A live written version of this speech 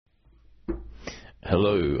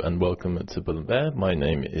Hello and welcome to Bull and Bear. My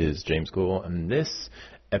name is James Gore and this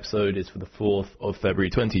episode is for the 4th of February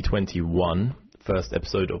 2021, first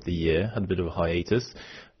episode of the year. Had a bit of a hiatus.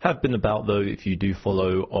 Have been about though, if you do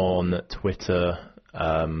follow on Twitter,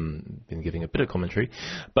 been giving a bit of commentary.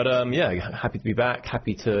 But yeah, happy to be back,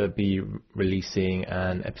 happy to be releasing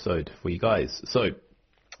an episode for you guys. So,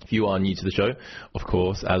 if you are new to the show, of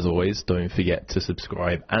course, as always, don't forget to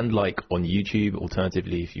subscribe and like on YouTube.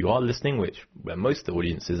 Alternatively, if you are listening, where most of the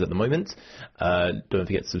audience is at the moment, don't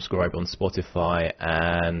forget to subscribe on Spotify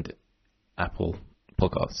and Apple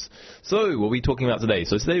Podcasts. So, what are we talking about today?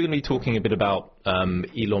 So today we're going to be talking a bit about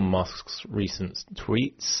Elon Musk's recent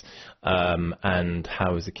tweets and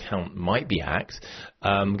how his account might be hacked.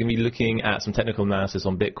 We're going to be looking at some technical analysis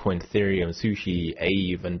on Bitcoin, Ethereum, Sushi,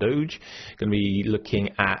 Aave, and Doge. Going to be looking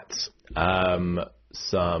at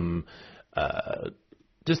some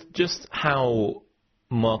just how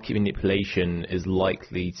market manipulation is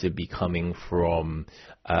likely to be coming from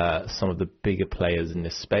some of the bigger players in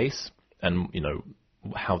this space, and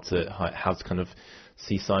how to kind of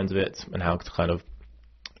see signs of it and how to kind of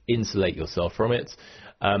insulate yourself from it.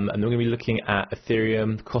 And we're going to be looking at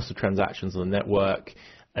Ethereum, cost of transactions on the network,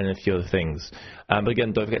 and a few other things. But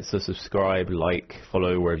again, don't forget to subscribe, like,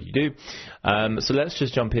 follow wherever you do. So let's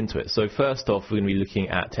just jump into it. So first off, we're going to be looking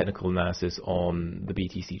at technical analysis on the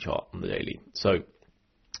BTC chart on the daily. So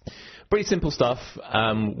pretty simple stuff.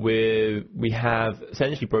 We have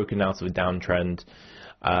essentially broken out of a downtrend.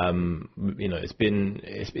 It's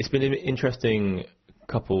been an interesting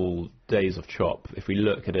couple days of chop. If we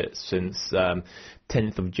look at it since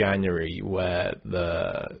 10th of January, where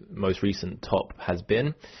the most recent top has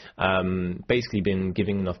been, basically been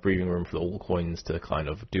giving enough breathing room for the altcoins to kind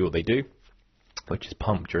of do what they do, which is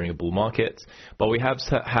pump during a bull market. But we have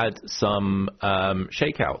had some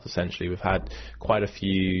shakeouts, essentially. We've had quite a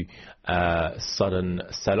few sudden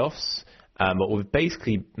sell-offs. But we've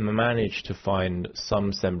basically managed to find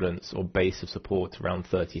some semblance or base of support around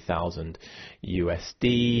 30,000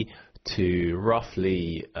 USD to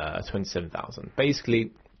roughly 27,000.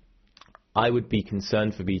 Basically, I would be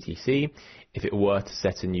concerned for BTC if it were to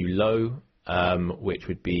set a new low, which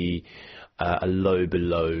would be a low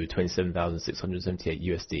below 27,678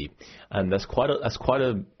 USD, and that's quite a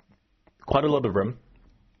lot of room.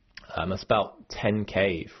 That's about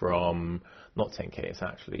 10k from. Not 10k, it's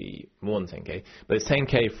actually more than 10k, but it's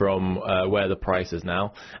 10k from where the price is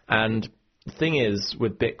now. And the thing is,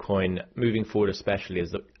 with Bitcoin moving forward, especially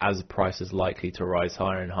as the price is likely to rise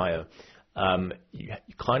higher and higher, you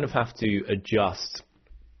kind of have to adjust.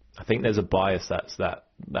 I think there's a bias that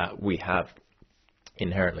we have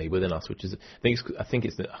inherently within us, which is I think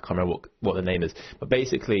it's I can't remember what the name is, but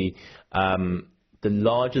basically the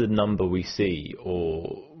larger the number we see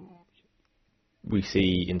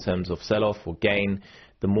in terms of sell-off or gain,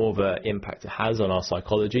 the more of an impact it has on our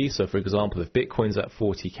psychology. So, for example, if Bitcoin's at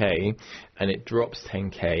 40k and it drops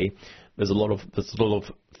 10k, there's a lot of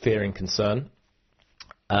fear and concern.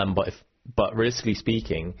 But realistically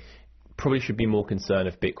speaking, probably should be more concerned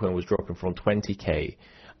if Bitcoin was dropping from 20k,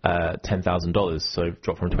 $10,000, so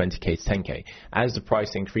drop from 20k to 10k. As the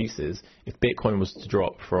price increases, if Bitcoin was to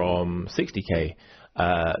drop from 60k,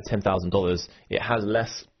 $10,000, it has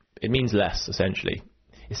less. It means less, essentially.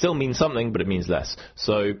 It still means something, but it means less.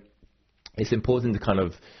 So it's important to kind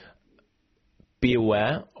of be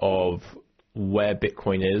aware of where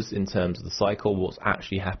Bitcoin is in terms of the cycle, what's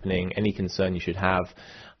actually happening, any concern you should have,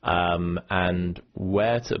 and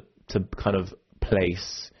where to kind of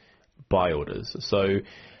place buy orders. So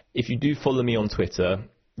if you do follow me on Twitter,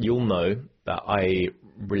 you'll know that I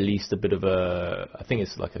released a bit of I think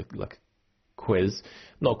it's like a quiz,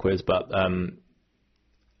 not a quiz, but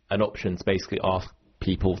an option to basically ask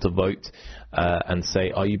people to vote and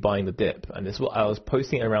say, are you buying the dip? And this is what I was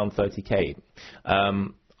posting at around 30k.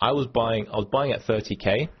 I was buying at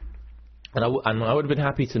 30k, and I would have been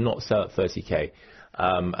happy to not sell at 30k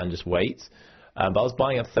and just wait. But I was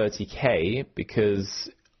buying at 30k because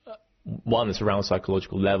one, it's around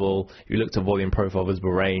psychological level. If you looked at volume profile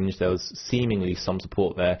visible range, there was seemingly some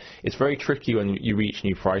support there. It's very tricky when you reach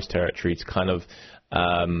new price territory to kind of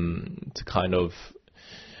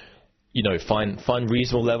find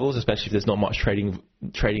reasonable levels, especially if there's not much trading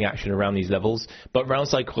action around these levels. But around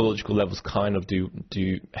psychological levels kind of do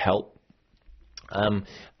help. And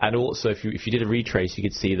also, if you did a retrace, you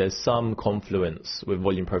could see there's some confluence with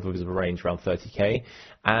volume profile visible range around 30k,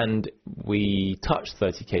 and we touched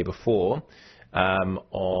 30k before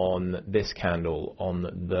on this candle on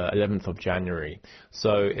the 11th of January.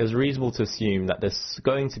 So it was reasonable to assume that there's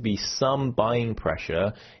going to be some buying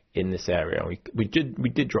pressure in this area. We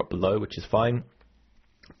did drop below, which is fine,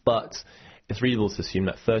 but it's reasonable to assume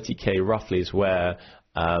that 30k roughly is where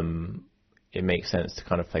it makes sense to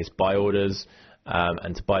kind of place buy orders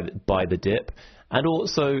and to buy the dip. And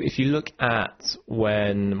also, if you look at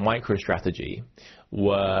when MicroStrategy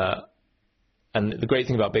were, and the great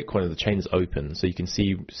thing about Bitcoin is the chain is open, so you can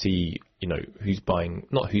see who's buying,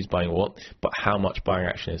 not who's buying what, but how much buying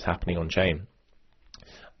action is happening on chain,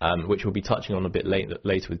 which we'll be touching on a bit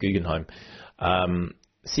later with Guggenheim.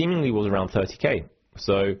 Seemingly was around 30k.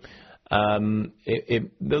 So there are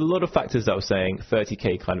a lot of factors that were saying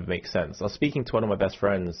 30k kind of makes sense. I was speaking to one of my best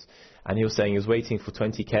friends, and he was saying he was waiting for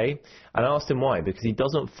 20k, and I asked him why, because he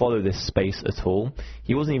doesn't follow this space at all.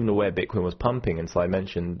 He wasn't even aware Bitcoin was pumping, and so I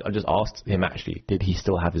just asked him actually, did he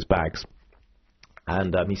still have his bags?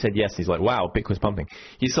 And he said yes. He's like, wow, Bitcoin's pumping.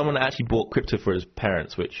 He's someone that actually bought crypto for his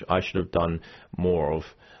parents, which I should have done more of,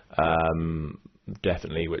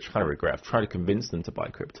 definitely, which I kind of regret. I've tried to convince them to buy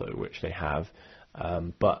crypto, which they have,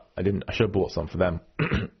 but I didn't. I should have bought some for them.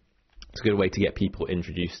 It's a good way to get people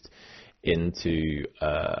introduced into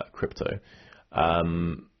crypto.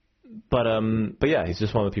 But yeah, he's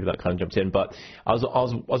just one of the people that kind of jumped in. But I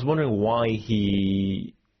was wondering why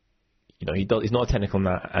he, he's not a technical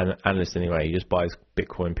analyst anyway. He just buys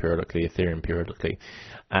Bitcoin periodically, Ethereum periodically.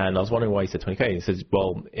 And I was wondering why he said 20k. He says,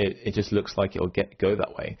 well, it just looks like it'll go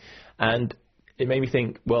that way. And it made me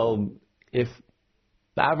think, well, if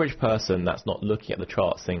the average person that's not looking at the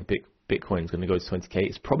charts think Bitcoin is going to go to 20k,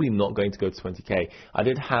 it's probably not going to go to 20k. I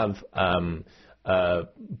did have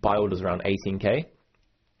buy orders around 18k,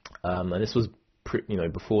 and this was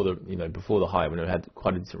before the high, when it had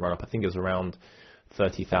quite a decent run up. I think it was around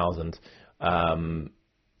 30,000, or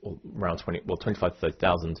around 25 to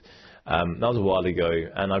 30,000. That was a while ago,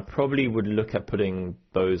 and I probably would look at putting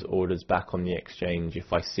those orders back on the exchange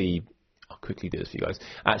if I see. I'll quickly do this for you guys.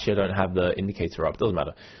 Actually, I don't have the indicator up. Doesn't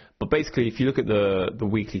matter. But basically, if you look at the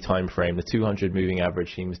weekly time frame, the 200 moving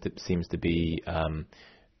average seems to be a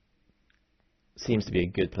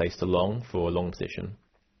good place to long for a long position.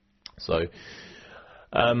 So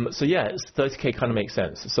yeah, 30k kind of makes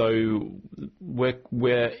sense. So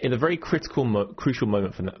we're in a very crucial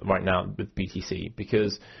moment for right now with BTC,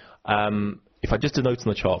 because if I just denote on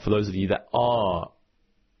the chart for those of you that are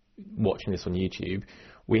watching this on YouTube,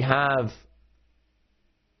 we have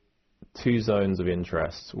two zones of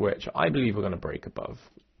interest, which I believe we're going to break above,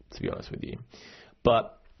 to be honest with you.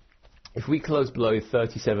 But if we close below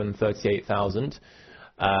 38,000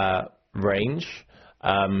 range,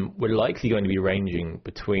 we're likely going to be ranging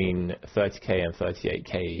between 30k and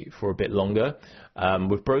 38k for a bit longer.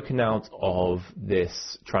 We've broken out of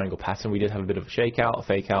this triangle pattern. We did have a bit of a shakeout, a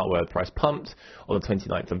fake out, where the price pumped on the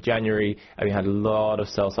 29th of January, and we had a lot of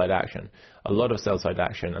sell-side action,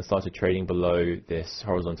 and started trading below this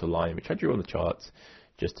horizontal line, which I drew on the charts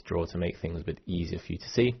just to draw to make things a bit easier for you to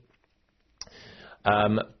see.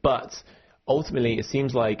 But ultimately, it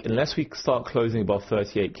seems like unless we start closing above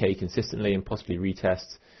 38k consistently and possibly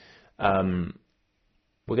retests, we're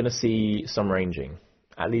going to see some ranging,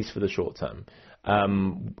 at least for the short term.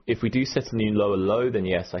 If we do set a new lower low, then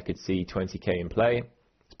yes, I could see 20k in play,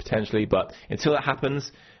 potentially. But until that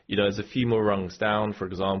happens, there's a few more rungs down. For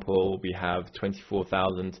example, we have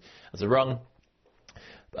 24,000 as a rung.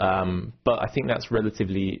 But I think that's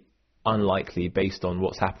relatively unlikely based on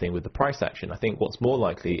what's happening with the price action. I think what's more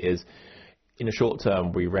likely is, in the short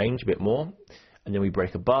term, we range a bit more, and then we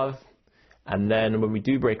break above. And then when we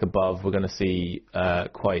do break above, we're going to see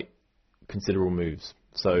quite considerable moves.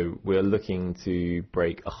 So we're looking to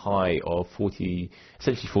break a high of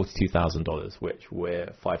essentially $42,000, which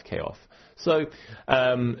we're 5k off. So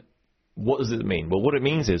what does it mean? Well, what it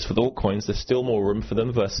means is for the altcoins, there's still more room for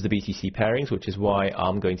them versus the BTC pairings, which is why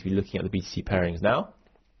I'm going to be looking at the BTC pairings now.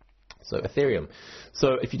 So Ethereum.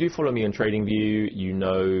 So if you do follow me on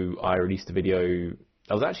TradingView, I released a video.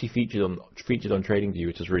 I was actually featured on TradingView,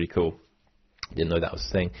 which is really cool. Didn't know that was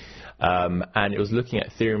a thing. And it was looking at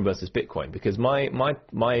Ethereum versus Bitcoin, because my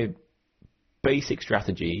basic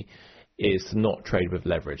strategy is to not trade with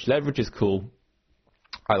leverage. Leverage is cool.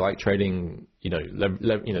 I like trading.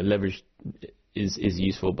 Leverage is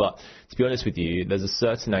useful. But to be honest with you, there's a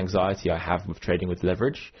certain anxiety I have with trading with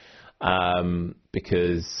leverage,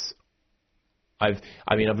 because I've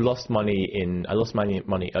lost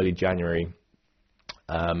money early January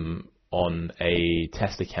on a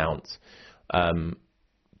test account,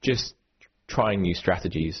 just trying new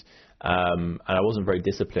strategies, and I wasn't very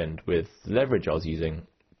disciplined with the leverage I was using.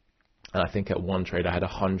 And I think at one trade I had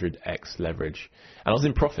 100x leverage, and I was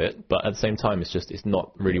in profit, but at the same time it's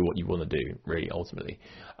not really what you want to do, really, ultimately.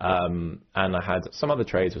 And I had some other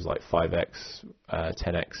trades was like 5x,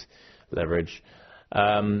 10x leverage,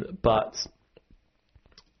 but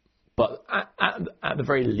But at the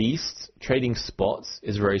very least, trading spots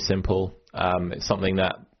is very simple. It's something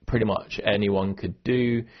that pretty much anyone could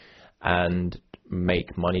do and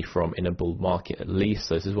make money from in a bull market at least.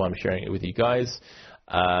 So this is why I'm sharing it with you guys.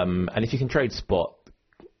 And if you can trade spot,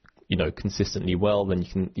 consistently well, then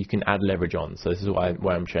you can add leverage on. So this is why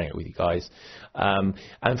I'm sharing it with you guys. And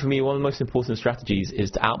for me, one of the most important strategies is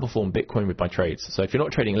to outperform Bitcoin with my trades. So if you're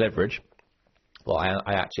not trading leverage, well,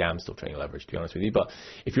 I actually am still trading leverage, to be honest with you. But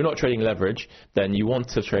if you're not trading leverage, then you want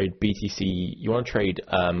to trade BTC. You want to trade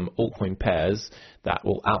altcoin pairs that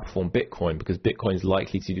will outperform Bitcoin, because Bitcoin is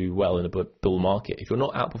likely to do well in a bull market. If you're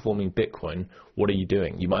not outperforming Bitcoin, what are you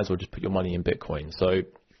doing? You might as well just put your money in Bitcoin. So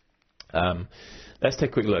let's take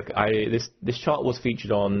a quick look. This chart was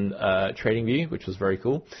featured on TradingView, which was very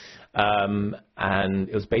cool. And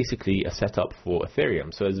it was basically a setup for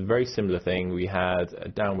Ethereum. So it's a very similar thing. We had a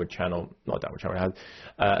downward channel, not a downward channel, we had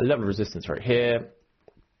a level of resistance right here.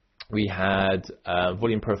 We had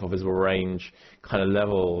volume profile visible range kind of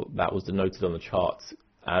level that was denoted on the charts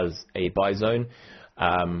as a buy zone.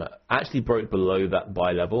 Actually broke below that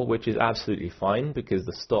buy level, which is absolutely fine, because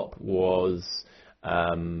the stop was,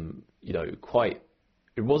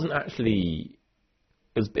 it wasn't actually,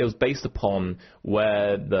 it was based upon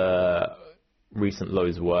where the recent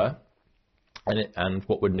lows were and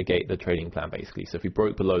what would negate the trading plan, basically. So if we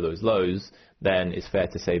broke below those lows, then it's fair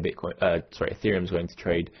to say Ethereum is going to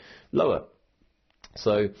trade lower.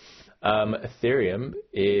 So Ethereum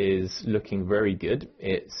is looking very good.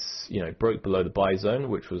 It's broke below the buy zone,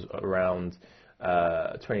 which was around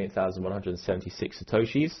 28,176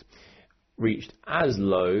 satoshis, reached as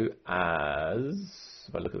low as,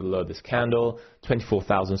 if I look at the low of this candle,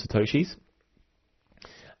 24,000 satoshis,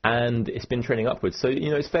 and it's been trending upwards. So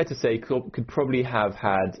it's fair to say could probably have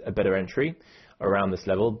had a better entry around this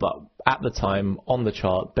level, but at the time on the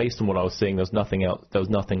chart, based on what I was seeing, there was nothing else. There was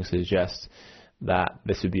nothing to suggest that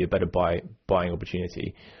this would be a better buying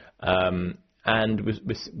opportunity. And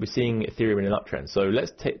we're seeing Ethereum in an uptrend. So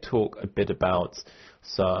let's talk a bit about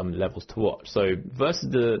some levels to watch. So versus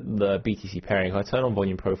the BTC pairing, if I turn on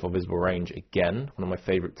volume profile visible range again, one of my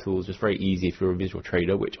favorite tools, just very easy if you're a visual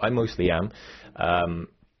trader, which I mostly am,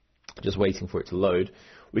 just waiting for it to load,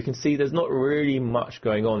 we can see there's not really much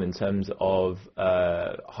going on in terms of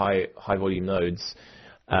high volume nodes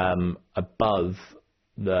above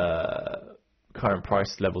the current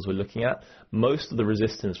price levels we're looking at. Most of the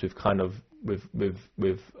resistance we've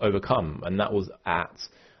overcome, and that was at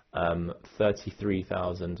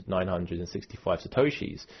 33,965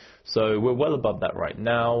 satoshis. So we're well above that right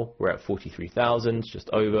now. We're at 43,000, just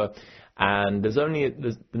over, and there's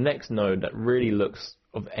the next node that really looks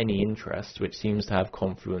of any interest, which seems to have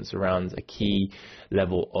confluence around a key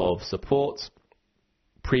level of support,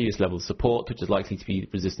 previous level of support, which is likely to be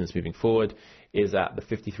resistance moving forward, is at the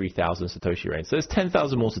 53,000 Satoshi range. So there's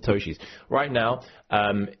 10,000 more Satoshis. Right now,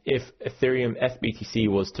 if Ethereum FBTC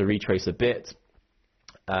was to retrace a bit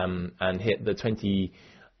and hit the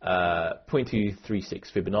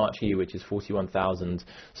 0.236 Fibonacci, which is 41,000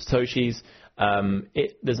 Satoshis,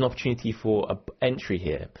 there's an opportunity for an entry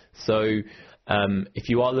here. So if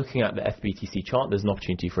you are looking at the FBTC chart, there's an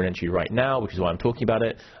opportunity for an entry right now, which is why I'm talking about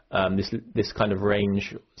it. This kind of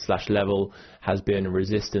range / level has been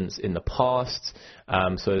resistance in the past,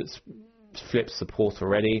 so it's flipped support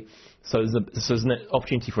already. So there's an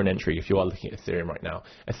opportunity for an entry if you are looking at Ethereum right now.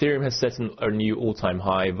 Ethereum has set a new all-time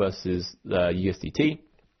high versus the USDT,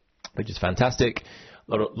 which is fantastic.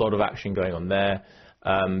 A lot of action going on there.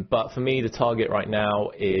 But for me, the target right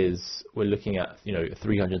now is we're looking at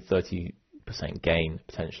 330% gain,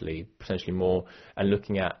 potentially more, and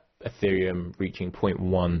looking at Ethereum reaching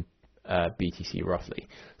 0.1 BTC roughly.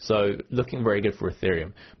 So looking very good for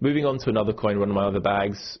Ethereum. Moving on to another coin, one of my other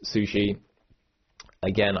bags, Sushi.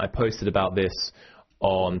 Again, I posted about this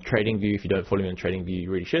on TradingView. If you don't follow me on TradingView,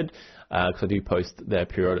 you really should, because I do post there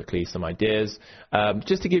periodically some ideas.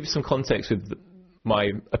 Just to give you some context with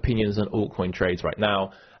my opinions on altcoin trades right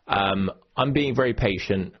now, I'm being very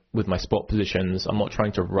patient with my spot positions. I'm not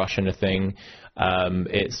trying to rush anything.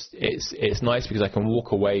 It's nice because I can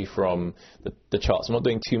walk away from the charts. I'm not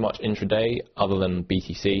doing too much intraday other than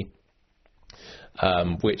BTC,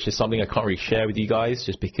 which is something I can't really share with you guys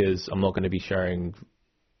just because I'm not going to be sharing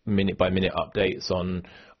minute by minute updates on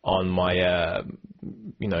my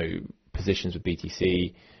positions with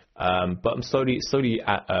BTC. But I'm slowly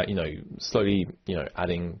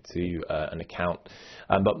adding to an account.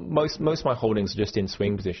 But most of my holdings are just in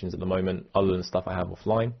swing positions at the moment, other than stuff I have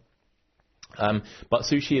offline. But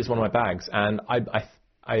Sushi is one of my bags, and I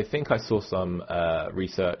think I saw some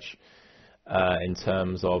research in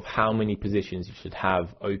terms of how many positions you should have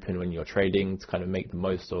open when you're trading to kind of make the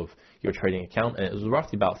most of your trading account, and it was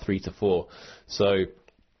roughly about 3 to 4. So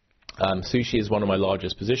Sushi is one of my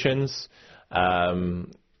largest positions. The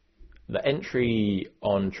entry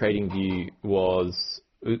on TradingView was,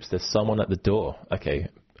 oops, there's someone at the door. Okay,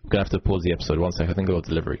 I'm gonna have to pause the episode. One sec, I think I got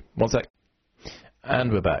delivery. One sec.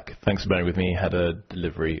 And we're back. Thanks for bearing with me. Had a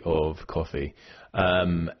delivery of coffee.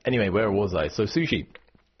 Anyway, where was I? So Sushi.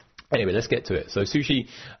 Anyway, let's get to it. So Sushi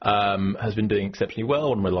has been doing exceptionally well,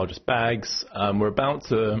 one of my largest bags. We're about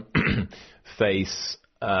to face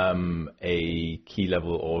a key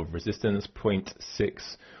level of resistance,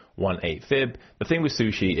 0.618 fib. The thing with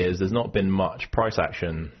Sushi is there's not been much price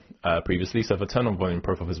action previously. So if I turn on volume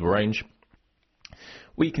profile visible range,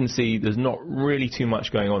 we can see there's not really too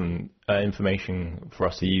much going on, information for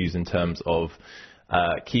us to use in terms of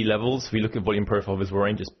key levels. If we look at volume profile visible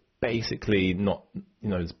range, it's basically not,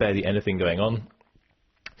 there's barely anything going on.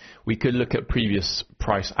 We could look at previous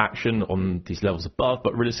price action on these levels above,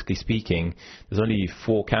 but realistically speaking, there's only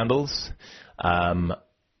 4 candles. 4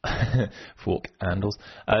 candles.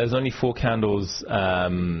 There's only 4 candles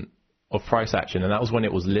of price action, and that was when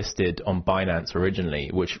it was listed on Binance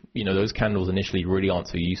originally, which, those candles initially really aren't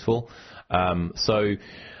so useful. So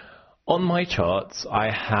on my charts,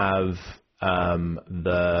 I have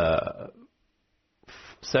the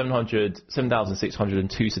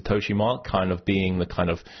 7,602 Satoshi mark kind of being the kind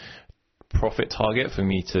of profit target for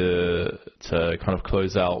me to kind of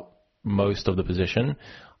close out most of the position.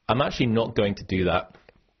 I'm actually not going to do that.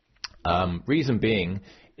 Reason being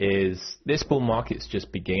is this bull market's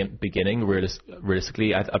just beginning.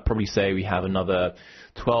 Realistically, I'd probably say we have another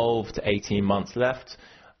 12 to 18 months left,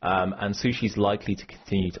 and Sushi's likely to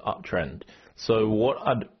continue to uptrend. So what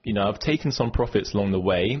I've taken some profits along the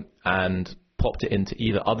way and popped it into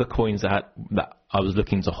either other coins that I was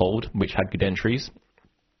looking to hold, which had good entries,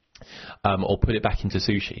 or put it back into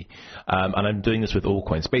Sushi. And I'm doing this with all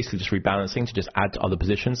coins, basically just rebalancing to just add to other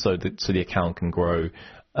positions so the account can grow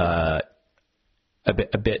a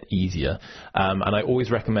bit easier. And I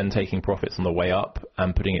always recommend taking profits on the way up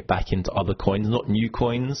and putting it back into other coins, not new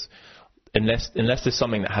coins, unless there's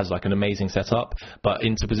something that has like an amazing setup, but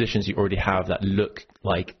into positions you already have that look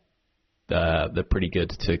like they're pretty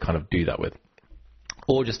good to kind of do that with.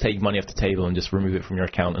 Or just take money off the table and just remove it from your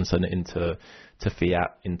account and send it into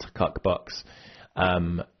fiat, into cuck bucks,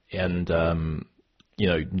 and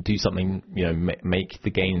do something, make the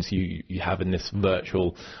gains you have in this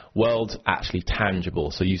virtual world actually tangible.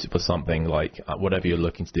 So use it for something like whatever you're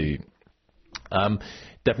looking to do.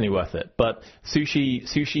 Definitely worth it. But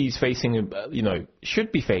Sushi's facing,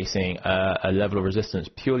 should be facing a level of resistance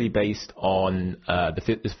purely based on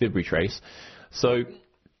this fib retrace. So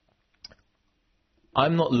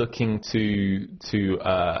I'm not looking to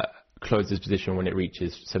close this position when it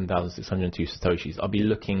reaches 7,602 Satoshis. I'll be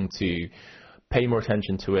looking to pay more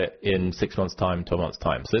attention to it in 6 months' time, 12 months'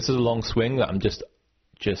 time. So this is a long swing that I'm just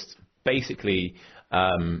basically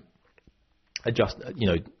managing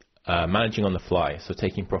on the fly, so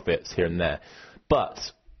taking profits here and there. But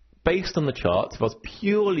based on the chart, if I was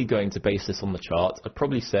purely going to base this on the chart, I'd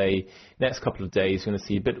probably say next couple of days we're going to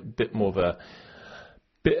see a bit more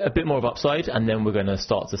of upside, and then we're going to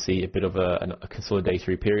start to see a bit of a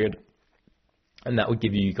consolidatory period. And that would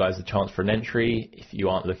give you guys a chance for an entry if you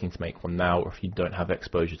aren't looking to make one now, or if you don't have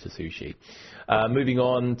exposure to Sushi. Moving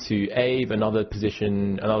on to AVE, another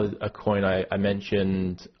position, a coin I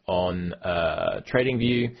mentioned on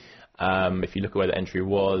TradingView. If you look at where the entry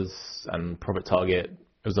was and profit target,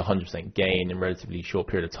 it was a 100% gain in a relatively short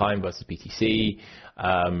period of time versus BTC.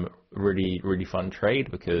 Really, really fun trade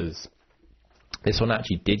because this one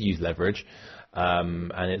actually did use leverage.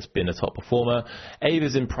 And it's been a top performer. AVE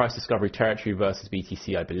is in price discovery territory versus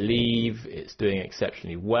BTC, I believe. It's doing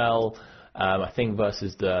exceptionally well. I think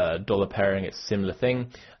versus the dollar pairing, it's a similar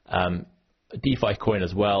thing. DeFi coin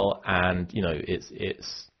as well, and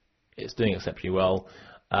it's doing exceptionally well.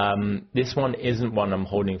 This one isn't one I'm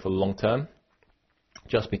holding for the long term,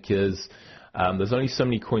 just because there's only so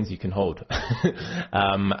many coins you can hold,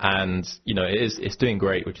 and it's doing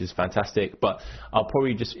great, which is fantastic. But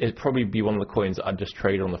it'd probably be one of the coins that I'd just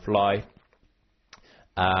trade on the fly,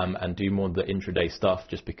 and do more of the intraday stuff,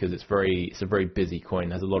 just because it's a very busy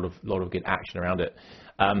coin, has a lot of good action around it.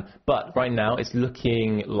 But right now it's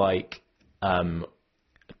looking like a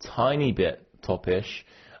tiny bit topish,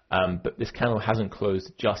 but this candle hasn't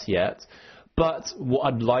closed just yet. But what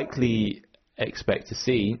I'd likely expect to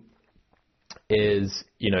see is,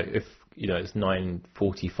 if it's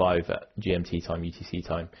 9:45 at GMT time, UTC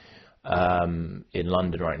time, in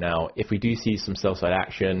London right now. If we do see some sell side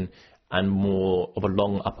action and more of a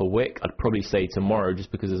long upper wick. I'd probably say tomorrow,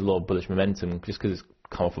 just because there's a lot of bullish momentum, just because it's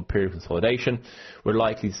come off a period of consolidation, we're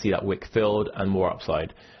likely to see that wick filled and more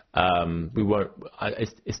upside. We won't.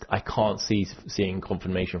 I can't seeing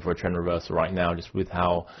confirmation for a trend reversal right now, just with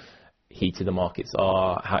how heated the markets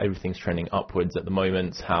are, how everything's trending upwards at the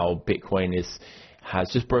moment, how Bitcoin has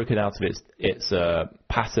just broken out of its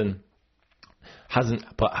pattern. Hasn't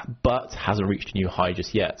reached a new high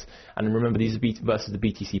just yet. And remember, these are versus the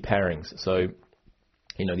BTC pairings. So,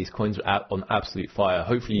 these coins are on absolute fire.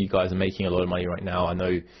 Hopefully you guys are making a lot of money right now. I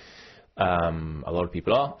know a lot of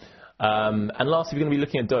people are. And lastly, we're going to be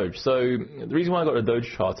looking at Doge. So the reason why I got the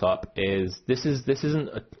Doge chart up is this isn't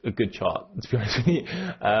a good chart, to be honest with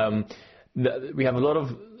you. We have a lot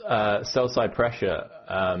of sell side pressure.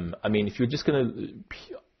 If you're just going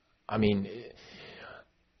to,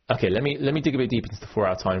 okay, let me dig a bit deep into the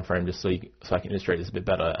 4-hour time frame just so I can illustrate this a bit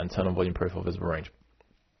better and turn on volume profile visible range.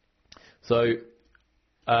 So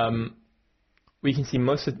we can see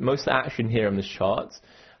most of the action here on this chart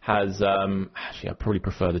has actually I probably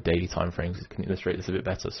prefer the daily time frames. I can illustrate this a bit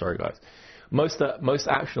better. Sorry guys. Most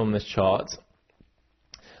action on this chart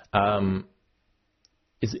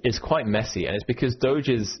is quite messy, and it's because Doge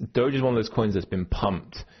is one of those coins that's been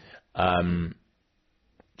pumped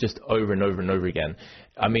just over and over and over again.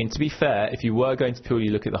 To be fair, if you were going to purely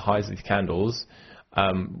look at the highs of these candles,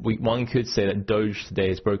 one could say that Doge today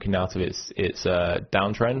has broken out of its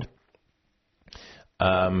downtrend,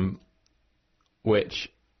 which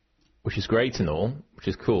is great and all, which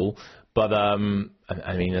is cool, but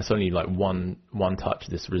there's only like one touch of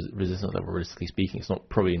this resistance level. Realistically speaking, it's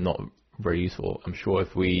probably not very useful. I'm sure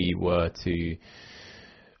if we were to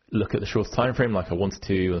look at the shorter time frame, like I wanted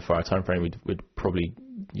to, or the 4-hour time frame, we'd probably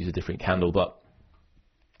use a different candle. But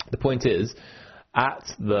the point is,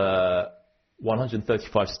 at the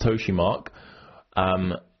 135 Satoshi mark,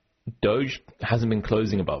 Doge hasn't been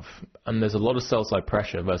closing above, and there's a lot of sell side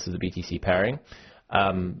pressure versus the BTC pairing,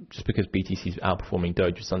 just because BTC is outperforming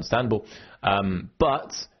Doge, which is understandable.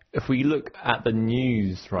 But if we look at the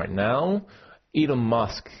news right now, Elon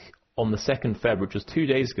Musk on the 2nd Feb, which was 2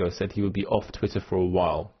 days ago, said he would be off Twitter for a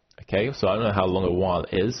while. Okay, so I don't know how long a while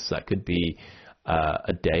is. That could be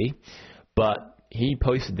a day, but he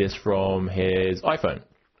posted this from his iPhone.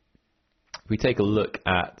 If we take a look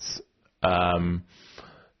at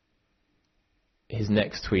his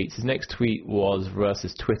next tweet was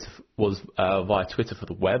versus Twitter, via Twitter for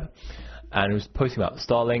the web, and he was posting about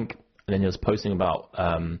Starlink, and then he was posting about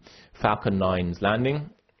Falcon 9's landing,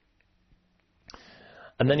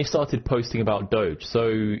 and then he started posting about Doge.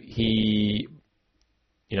 So he,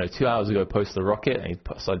 2 hours ago posted the rocket, and he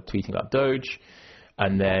started tweeting about Doge,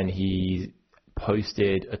 and then he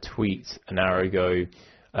posted a tweet an hour ago,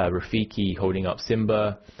 Rafiki holding up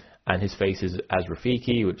Simba, and his face is as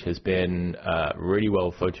Rafiki, which has been really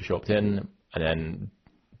well photoshopped in, and then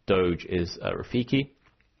Doge is Rafiki.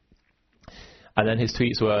 And then his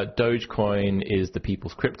tweets were, Dogecoin is the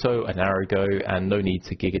people's crypto an hour ago, and no need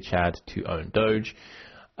to GigaChad to own Doge.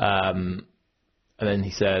 And then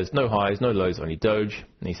he says, no highs, no lows, only Doge.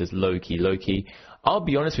 And he says, low key. I'll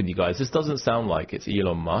be honest with you guys, this doesn't sound like it's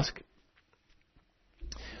Elon Musk.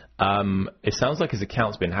 It sounds like his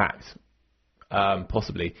account's been hacked.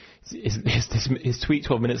 Possibly. His tweet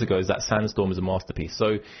 12 minutes ago is that Sandstorm is a masterpiece.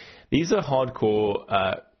 So these are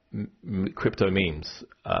hardcore crypto memes,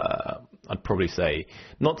 I'd probably say.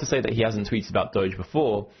 Not to say that he hasn't tweeted about Doge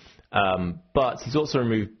before, but he's also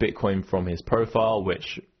removed Bitcoin from his profile,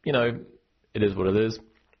 which, it is what it is.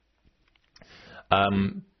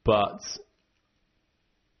 But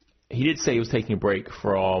he did say he was taking a break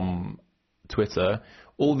from Twitter.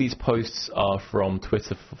 All these posts are from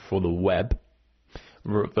Twitter for the web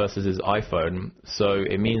versus his iPhone. So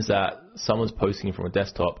it means that someone's posting from a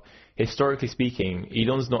desktop. Historically speaking,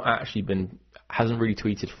 Elon's hasn't really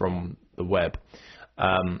tweeted from the web.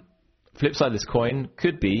 Flip side of this coin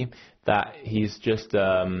could be that he's just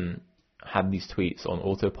had these tweets on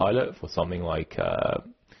autopilot for something like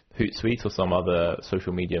Hootsuite or some other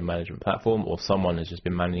social media management platform, or someone has just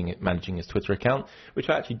been managing his Twitter account, which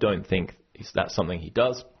I actually don't think that's something he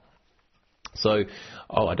does. So,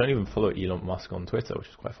 I don't even follow Elon Musk on Twitter, which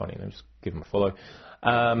is quite funny. Let me just give him a follow.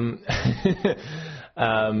 I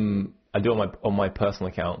do on my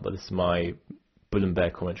personal account, but this is my Bull and Bear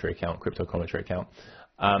commentary account, crypto commentary account.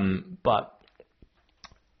 But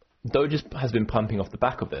Doge has been pumping off the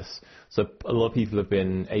back of this. So a lot of people have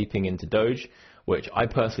been aping into Doge, which I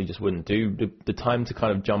personally just wouldn't do. The time to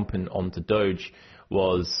kind of jump onto Doge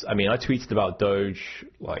was, I mean, I tweeted about Doge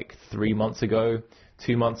like 3 months ago,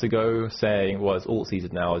 2 months ago, saying, well, it's alt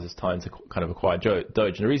season now, it's time to kind of acquire Doge.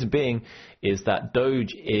 And the reason being is that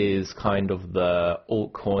Doge is kind of the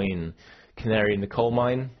altcoin canary in the coal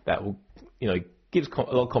mine that will, gives a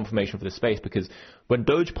lot of confirmation for the space, because when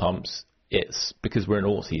Doge pumps, it's because we're in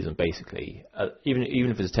alt season, basically, even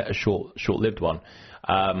if it's a short-lived one.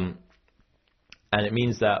 And it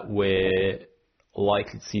means that we're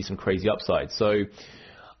likely to see some crazy upside. So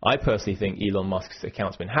I personally think Elon Musk's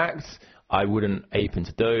account's been hacked. I wouldn't ape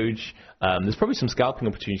into Doge. There's probably some scalping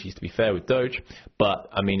opportunities, to be fair, with Doge, but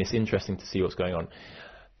I mean, it's interesting to see what's going on.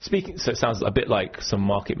 So it sounds a bit like some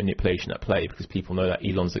market manipulation at play, because people know that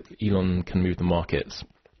Elon can move the markets,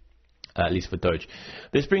 at least for Doge.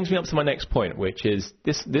 This brings me up to my next point, which is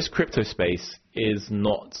this crypto space is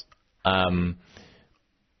not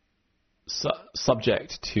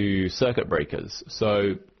subject to circuit breakers.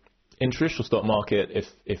 So in traditional stock market,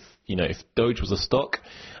 if Doge was a stock,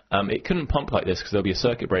 it couldn't pump like this because there'll be a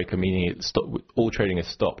circuit breaker, meaning all trading is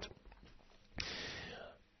stopped.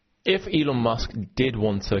 If Elon Musk did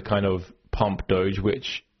want to kind of pump Doge,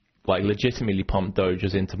 which like legitimately pump Doge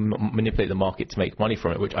as in to manipulate the market to make money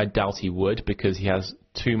from it, which I doubt he would, because he has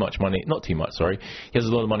too much money, not too much, sorry, he has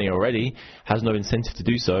a lot of money already, has no incentive to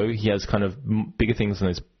do so. He has kind of bigger things on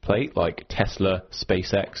his plate, like Tesla,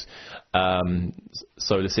 SpaceX,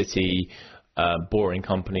 SolarCity, Boring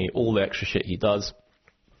Company, all the extra shit he does.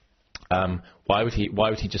 Why would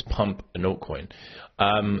he just pump an altcoin?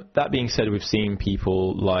 That being said, we've seen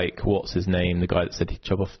people like, what's his name, the guy that said he'd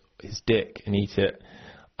chop off his dick and eat it,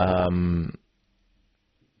 John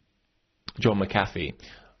McAfee,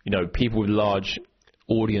 people with large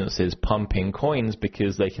audiences pumping coins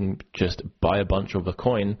because they can just buy a bunch of the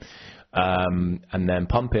coin and then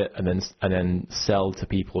pump it and then sell to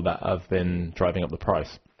people that have been driving up the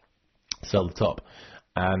price, sell the top.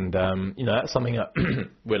 And that's something that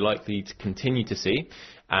we're likely to continue to see.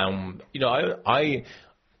 I'm going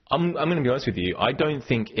to be honest with you. I don't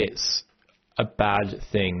think it's a bad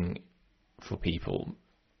thing for people.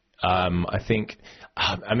 I think,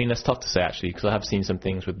 it's tough to say actually, because I have seen some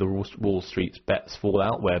things with the Wall Street bets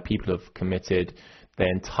fallout where people have committed their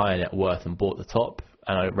entire net worth and bought the top.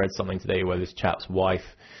 And I read something today where this chap's wife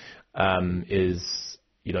is,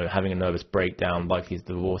 having a nervous breakdown, likely to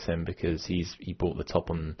divorce him because he bought the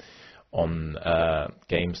top on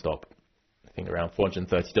GameStop, I think around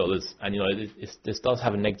 $430. And this does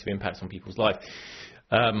have a negative impact on people's life.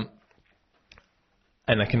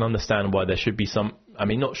 And I can understand why there should be some,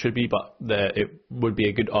 not should be, but it would be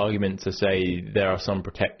a good argument to say there are some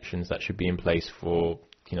protections that should be in place for,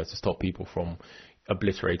 to stop people from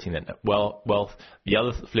obliterating that wealth. The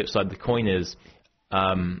other flip side of the coin is,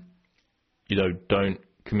 don't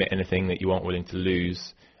commit anything that you aren't willing to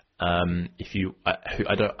lose. I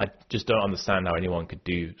just don't understand how anyone could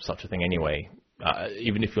do such a thing anyway.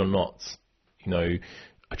 Even if you're not, a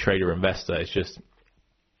trader or investor, it's just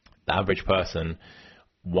the average person.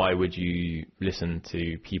 Why would you listen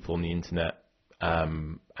to people on the internet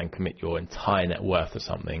and commit your entire net worth to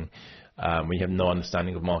something when you have no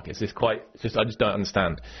understanding of markets? I just don't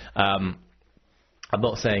understand. I'm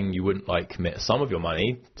not saying you wouldn't commit some of your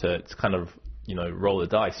money to kind of roll the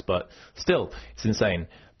dice, but still, it's insane.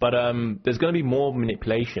 But there's going to be more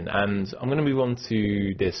manipulation, and I'm going to move on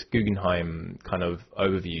to this Guggenheim kind of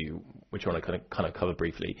overview, which I want to kind of cover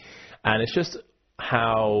briefly. And it's just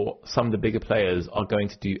how some of the bigger players are going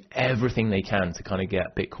to do everything they can to kind of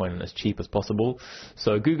get Bitcoin as cheap as possible.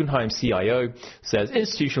 So Guggenheim CIO says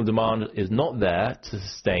institutional demand is not there to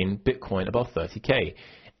sustain Bitcoin above 30K.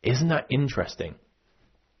 Isn't that interesting?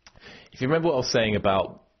 If you remember what I was saying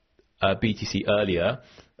about BTC earlier,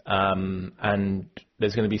 and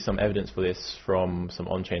there's going to be some evidence for this from some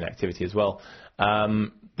on-chain activity as well.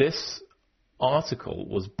 This article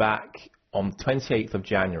was back on 28th of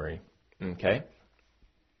January. Okay.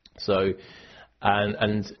 So,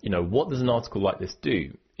 and what does an article like this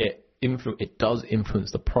do? It does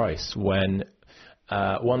influence the price when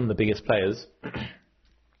one of the biggest players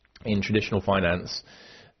in traditional finance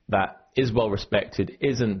that is well respected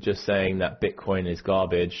isn't just saying that Bitcoin is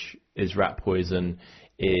garbage, is rat poison,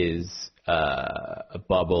 is a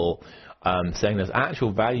bubble, saying there's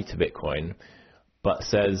actual value to Bitcoin, but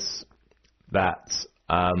says that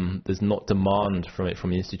there's not demand from it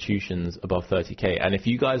from institutions above 30K. And if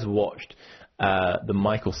you guys watched the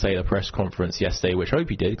Michael Saylor press conference yesterday, which I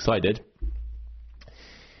hope you did, because I did,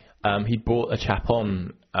 he brought a chap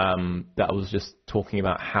on that was just talking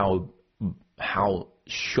about how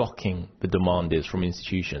shocking the demand is from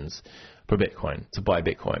institutions for Bitcoin, to buy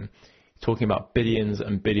Bitcoin. He's talking about billions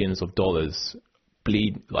and billions of dollars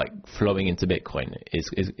flowing into Bitcoin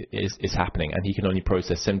is happening, and he can only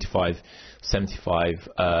process 75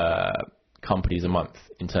 companies a month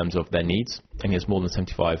in terms of their needs, and he has more than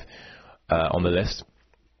 75 on the list.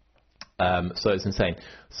 So it's insane.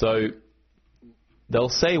 So they'll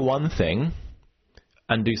say one thing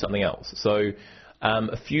and do something else. So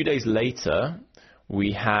a few days later,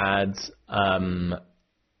 we had, so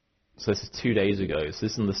this is 2 days ago, so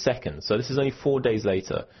this is on the 2nd, so this is only 4 days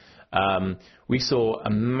later, we saw a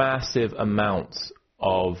massive amount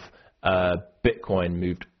of Bitcoin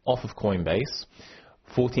moved off of Coinbase.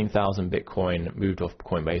 14,000 Bitcoin moved off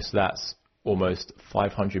Coinbase. So that's almost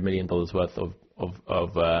 $500 million worth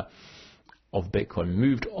of Bitcoin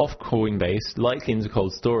moved off Coinbase, likely into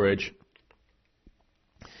cold storage.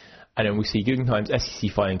 And then we see Guggenheim's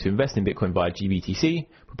SEC filing to invest in Bitcoin via GBTC.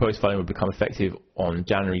 Proposed filing will become effective on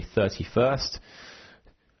January 31st.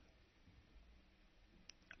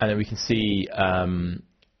 And then we can see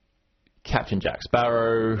Captain Jack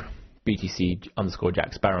Sparrow,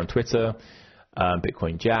 BTC_Jack Sparrow on Twitter,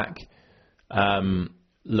 Bitcoin Jack,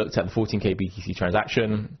 looked at the 14K BTC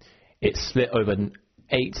transaction. It's split over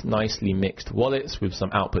 8 nicely mixed wallets with some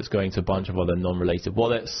outputs going to a bunch of other non-related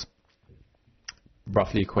wallets.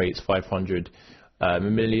 Roughly equates 500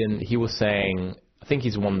 million. He was saying, I think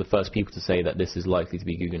he's one of the first people to say that this is likely to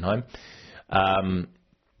be Guggenheim.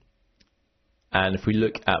 And if we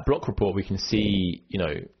look at Block Report, we can see,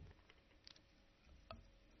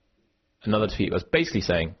 another tweet was basically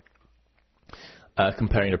saying,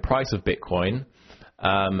 comparing the price of Bitcoin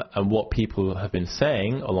and what people have been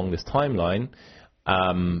saying along this timeline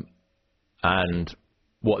and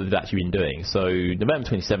what they've actually been doing. So November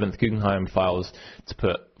 27th, Guggenheim files to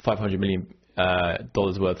put $500 million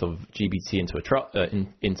worth of GBT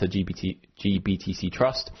into GBTC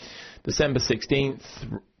Trust. December 16th,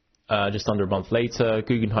 just under a month later,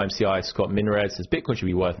 Guggenheim CI Scott Minred says Bitcoin should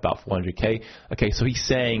be worth about 400K. Okay, so he's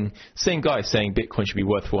saying, same guy saying Bitcoin should be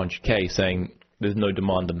worth 400K, saying there's no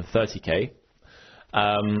demand under 30K.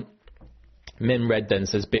 Minred then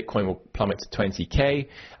says Bitcoin will plummet to 20K,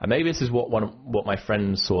 and maybe this is what my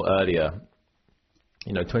friend saw earlier.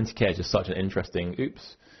 20K is just such an interesting.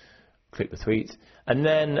 Oops, click the tweet, and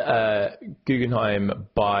then Guggenheim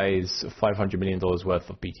buys $500 million worth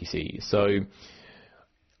of BTC. So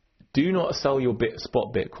do not sell your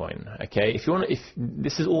spot Bitcoin. Okay, if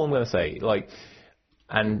this is all I'm going to say.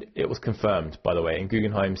 And it was confirmed, by the way. And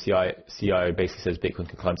Guggenheim CIO basically says Bitcoin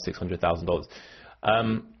can climb to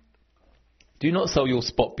 $600,000. Do not sell your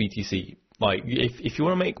spot BTC. If you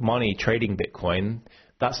want to make money trading Bitcoin,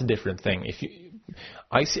 that's a different thing.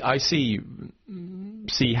 I see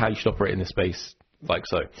how you should operate in this space like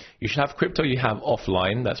so. You should have crypto you have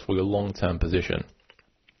offline. That's for your long-term position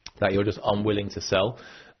that you're just unwilling to sell.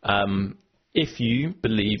 If you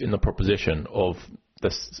believe in the proposition of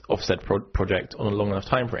this offset project on a long enough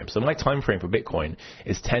time frame. So my time frame for Bitcoin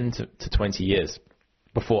is 10 to 20 years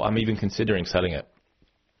before I'm even considering selling it.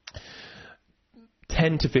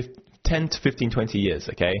 10 to 15, 20 years,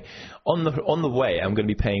 okay? On the way, I'm going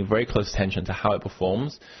to be paying very close attention to how it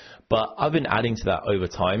performs, but I've been adding to that over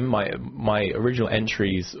time. My original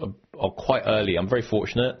entries are quite early. I'm very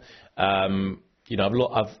fortunate. I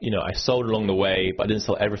sold along the way, but I didn't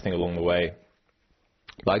sell everything along the way.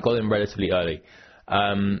 But I got in relatively early.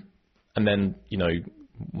 And then,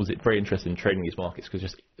 was it very interested in trading these markets because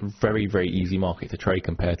it's just a very, very easy market to trade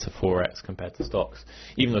compared to Forex, compared to stocks.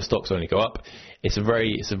 Even though stocks only go up, it's a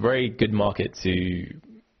very good market to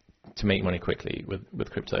make money quickly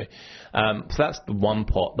with crypto. So that's the one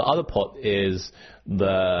pot. The other pot is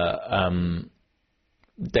the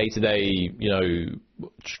day-to-day,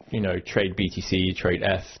 trade BTC, trade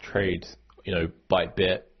ETH, trade,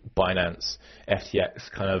 Bytebit, Binance, FTX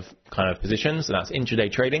kind of positions, and that's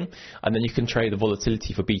intraday trading. And then you can trade the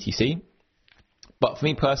volatility for BTC. But for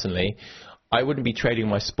me personally, I wouldn't be trading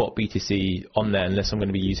my spot BTC on there unless I'm going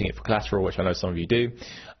to be using it for collateral, which I know some of you do.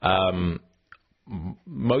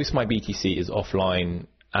 Most of my BTC is offline,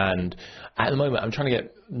 and at the moment I'm trying to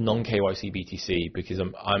get non-KYC BTC because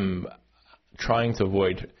I'm trying to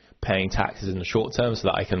avoid paying taxes in the short term so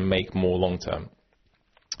that I can make more long term.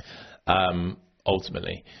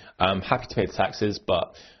 Ultimately, I'm happy to pay the taxes,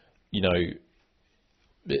 but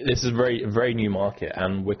this is a very, very new market,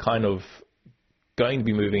 and we're kind of going to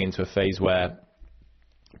be moving into a phase where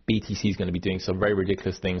BTC is going to be doing some very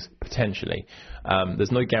ridiculous things potentially.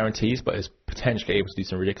 There's no guarantees, but it's potentially able to do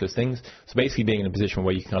some ridiculous things. So basically, being in a position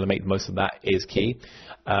where you can kind of make the most of that is key.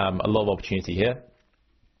 A lot of opportunity here,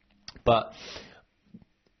 but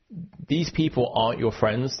these people aren't your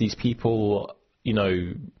friends. These people,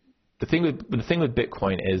 The thing with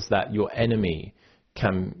Bitcoin is that your enemy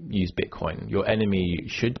can use Bitcoin. Your enemy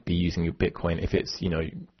should be using your Bitcoin if it's,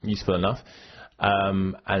 useful enough,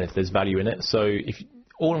 and if there's value in it. So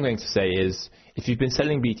all I'm going to say is, if you've been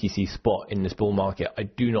selling BTC spot in this bull market, I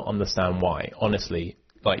do not understand why. Honestly,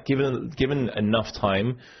 like given enough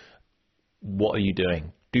time, what are you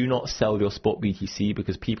doing? Do not sell your spot BTC,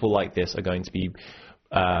 because people like this are going to be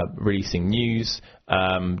releasing news,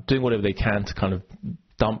 doing whatever they can to kind of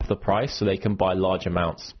dump the price so they can buy large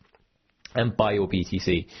amounts and buy your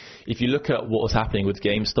BTC. If you look at what was happening with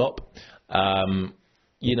GameStop,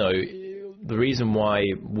 the reason why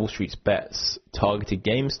Wall Street's bets targeted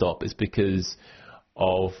GameStop is because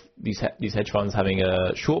of these hedge funds having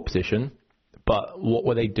a short position. But what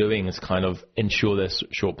were they doing is kind of ensure their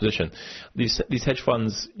short position. These hedge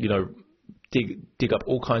funds, dig up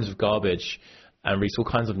all kinds of garbage and read all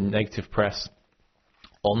kinds of negative press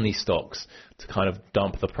on these stocks to kind of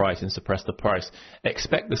dump the price and suppress the price.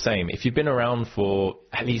 Expect the same. If you've been around for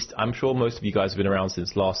at least, I'm sure most of you guys have been around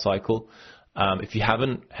since last cycle. If you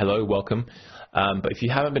haven't, hello, welcome. But if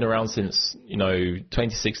you haven't been around since,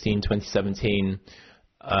 2016, 2017,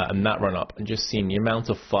 and that run up, and just seeing the amount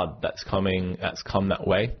of FUD that's come that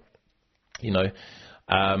way,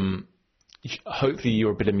 hopefully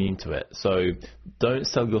you're a bit immune to it. So don't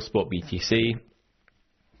sell your spot BTC.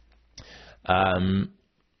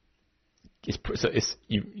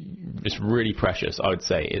 It's really precious, I would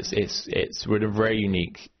say. We're in a very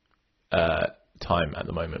unique time at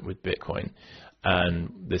the moment with Bitcoin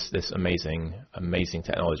and this amazing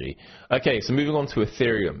technology. Okay, so moving on to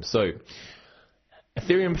Ethereum. So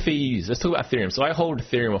Ethereum fees. Let's talk about Ethereum. So I hold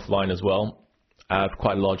Ethereum offline as well. I have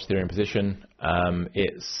quite a large Ethereum position. I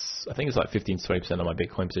think it's like 15 to 20% of my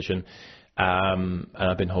Bitcoin position, and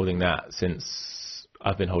I've been holding that since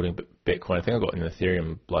I've been holding Bitcoin. I think I got an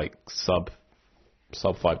Ethereum like sub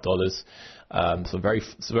 $5. So very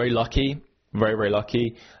lucky, very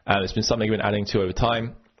lucky. It's been something I've been adding to over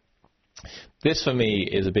time. This for me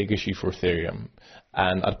is a big issue for Ethereum,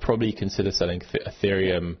 and I'd probably consider selling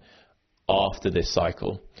Ethereum after this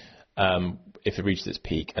cycle, if it reaches its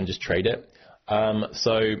peak, and just trade it.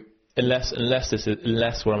 So unless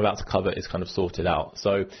what I'm about to cover is kind of sorted out.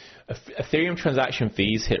 So Ethereum transaction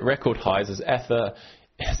fees hit record highs as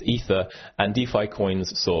Ether and DeFi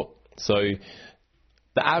coins soar. So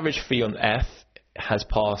the average fee on ETH has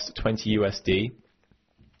passed 20 USD.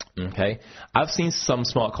 Okay, I've seen some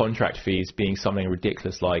smart contract fees being something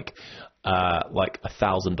ridiculous like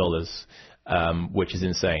 $1,000. Which is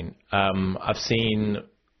insane. I've seen,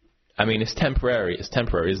 it's temporary,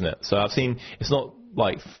 isn't it? So I've seen, it's not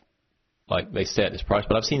like they stay at this price,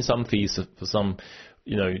 but I've seen some fees for some,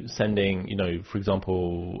 sending, for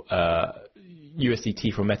example,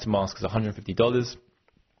 USDT from MetaMask is $150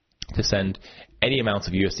 to send any amount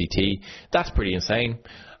of USDT. That's pretty insane.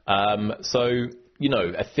 So,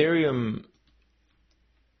 Ethereum,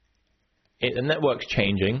 the network's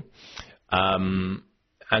changing.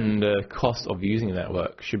 And the cost of using a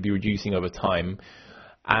network should be reducing over time.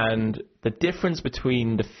 And the difference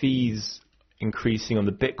between the fees increasing on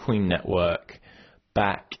the Bitcoin network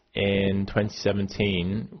back in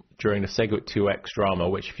 2017 during the Segwit 2x drama,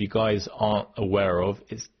 which if you guys aren't aware of,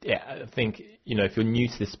 I think, if you're new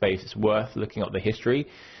to this space, it's worth looking up the history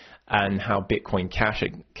and how Bitcoin Cash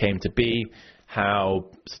came to be, how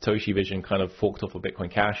Satoshi Vision kind of forked off of Bitcoin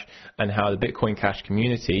Cash, and how the Bitcoin Cash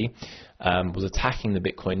community was attacking the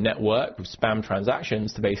Bitcoin network with spam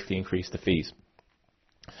transactions to basically increase the fees,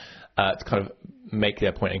 to kind of make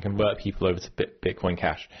their point and convert people over to Bitcoin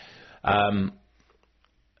Cash.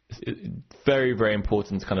 Very, very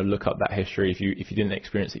important to kind of look up that history if you didn't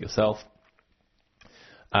experience it yourself.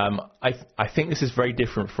 I think this is very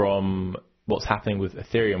different from what's happening with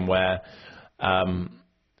Ethereum, where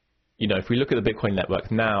if we look at the Bitcoin network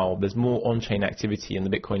now, there's more on-chain activity in the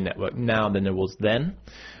Bitcoin network now than there was then,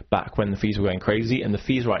 back when the fees were going crazy. And the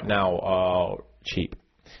fees right now are cheap.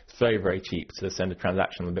 It's very, very cheap to send a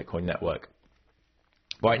transaction on the Bitcoin network.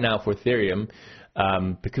 Right now for Ethereum,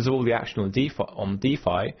 because of all the action on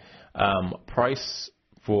DeFi, price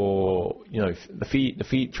for, the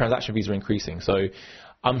fee transaction fees are increasing. So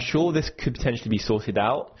I'm sure this could potentially be sorted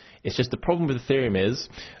out. It's just the problem with Ethereum is,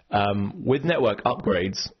 with network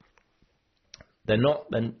upgrades, they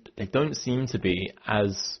don't seem to be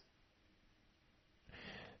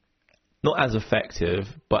not as effective,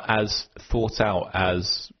 but as thought out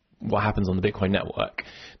as what happens on the Bitcoin network.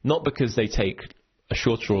 Not because they take a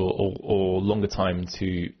shorter or longer time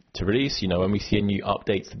to release. You know, when we see a new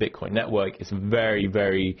update to the Bitcoin network, it's very,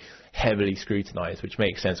 very heavily scrutinized, which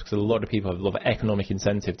makes sense because a lot of people have a lot of economic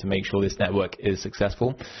incentive to make sure this network is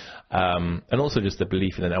successful, and also just the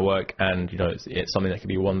belief in the network. And, you know, it's something that can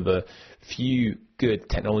be one of the few good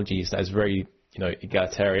technologies that is very, you know,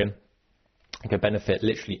 egalitarian. It can benefit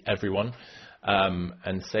literally everyone,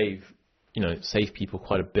 and save people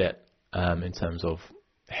quite a bit in terms of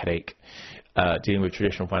headache dealing with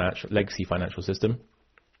traditional legacy financial system.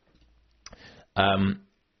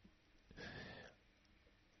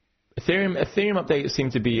 Ethereum updates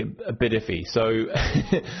seem to be a bit iffy, so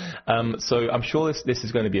so I'm sure this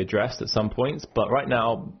is going to be addressed at some point. But right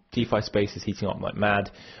now, DeFi space is heating up like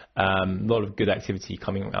mad. A lot of good activity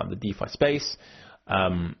coming out of the DeFi space.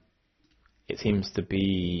 It seems to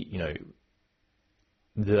be, you know,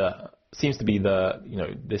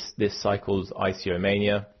 this cycle's ICO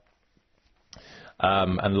mania.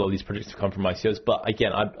 And a lot of these projects have come from ICOs. But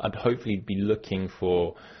again, I'd hopefully be looking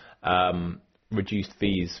for reduced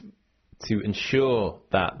fees to ensure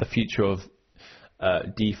that the future of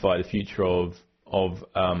DeFi, the future of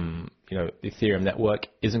the Ethereum network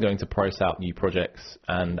isn't going to price out new projects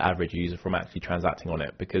and average user from actually transacting on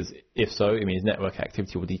it. Because if so, it means network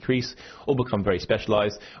activity will decrease or become very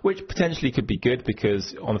specialized, which potentially could be good,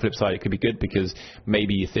 because on the flip side, it could be good because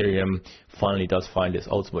maybe Ethereum finally does find its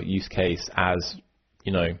ultimate use case as,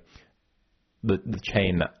 you know, the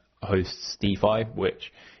chain that hosts DeFi,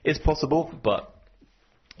 which is possible. But,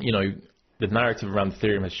 you know, the narrative around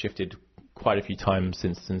Ethereum has shifted quite a few times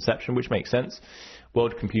since its inception, which makes sense.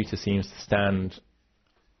 World Computer seems to stand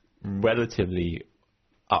relatively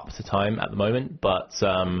up to time at the moment, but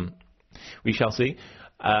we shall see.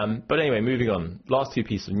 But anyway, moving on. Last two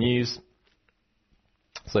pieces of news.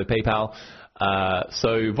 So PayPal.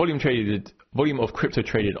 So volume of crypto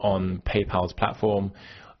traded on PayPal's platform,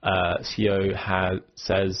 CEO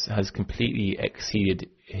has completely exceeded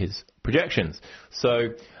his projections.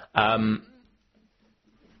 So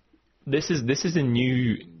this is a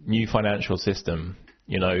new financial system.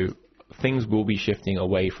 You know, things will be shifting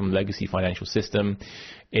away from legacy financial system.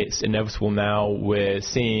 It's inevitable now. We're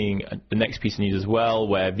seeing the next piece of news as well,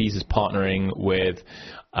 where Visa's partnering with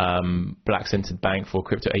Black Centered Bank for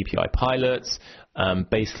crypto API pilots.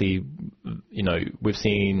 Basically, you know, we've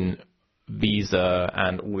seen Visa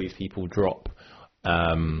and all these people drop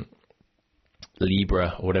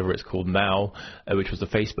Libra, or whatever it's called now, which was the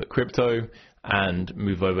Facebook crypto, and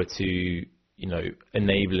move over to, you know,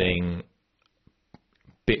 enabling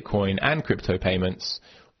Bitcoin and crypto payments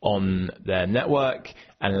on their network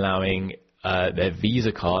and allowing their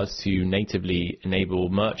Visa cards to natively enable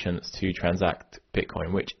merchants to transact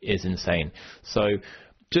Bitcoin, which is insane. So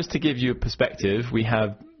just to give you a perspective, we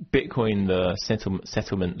have Bitcoin, the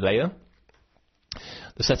settlement layer.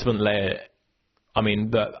 The settlement layer, I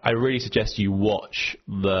mean, I really suggest you watch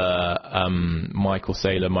the Michael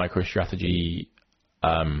Saylor MicroStrategy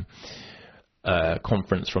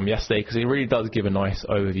conference from yesterday, because it really does give a nice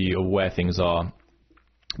overview of where things are.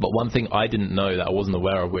 But one thing I didn't know, that I wasn't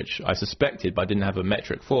aware of, which I suspected but I didn't have a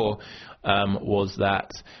metric for, was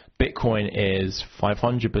that Bitcoin is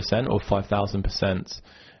 500% or 5,000%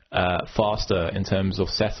 faster in terms of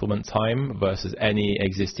settlement time versus any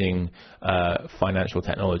existing financial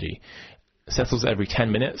technology. It settles every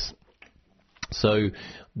 10 minutes. So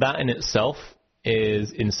that in itself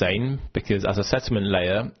is insane, because as a settlement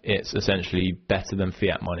layer, it's essentially better than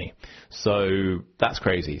fiat money. So that's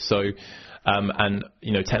crazy. So and,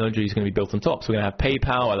 you know, technology is going to be built on top. So we're going to have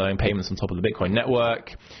PayPal allowing payments on top of the Bitcoin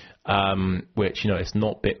network, which, you know, it's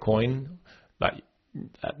not Bitcoin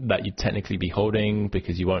that you'd technically be holding,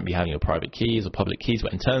 because you won't be having your private keys or public keys.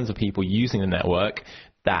 But in terms of people using the network,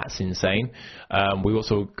 that's insane. We're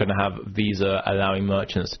also going to have Visa allowing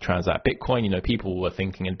merchants to transact Bitcoin. You know, people were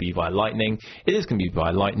thinking it'd be via Lightning. It is going to be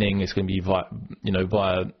via Lightning. It's going to be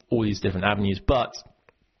via all these different avenues. But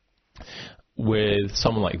with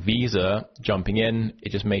someone like Visa jumping in,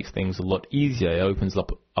 it just makes things a lot easier. It opens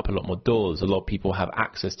up a lot more doors. A lot of people have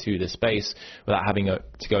access to this space without having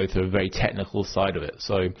to go through a very technical side of it.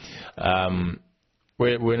 So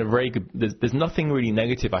we're in a very good. There's nothing really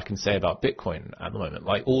negative I can say about Bitcoin at the moment.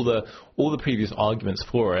 Like all the previous arguments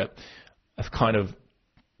for it have kind of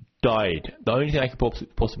died. The only thing I could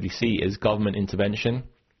possibly see is government intervention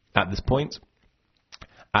at this point,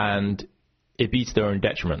 and it beats their own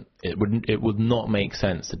detriment. It would not make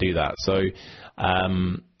sense to do that. So,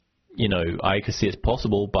 you know, I could see it's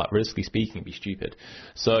possible, but realistically speaking, it'd be stupid.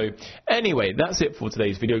 So anyway, that's it for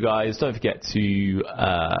today's video, guys. Don't forget to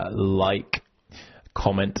like,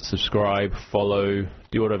 comment, subscribe, follow,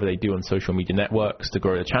 do whatever they do on social media networks to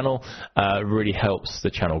grow the channel. Really helps the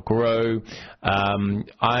channel grow.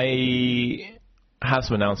 I have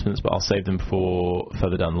some announcements, but I'll save them for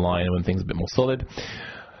further down the line when things are a bit more solid.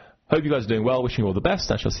 Hope you guys are doing well. Wishing you all the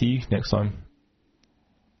best. I shall see you next time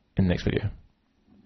in the next video.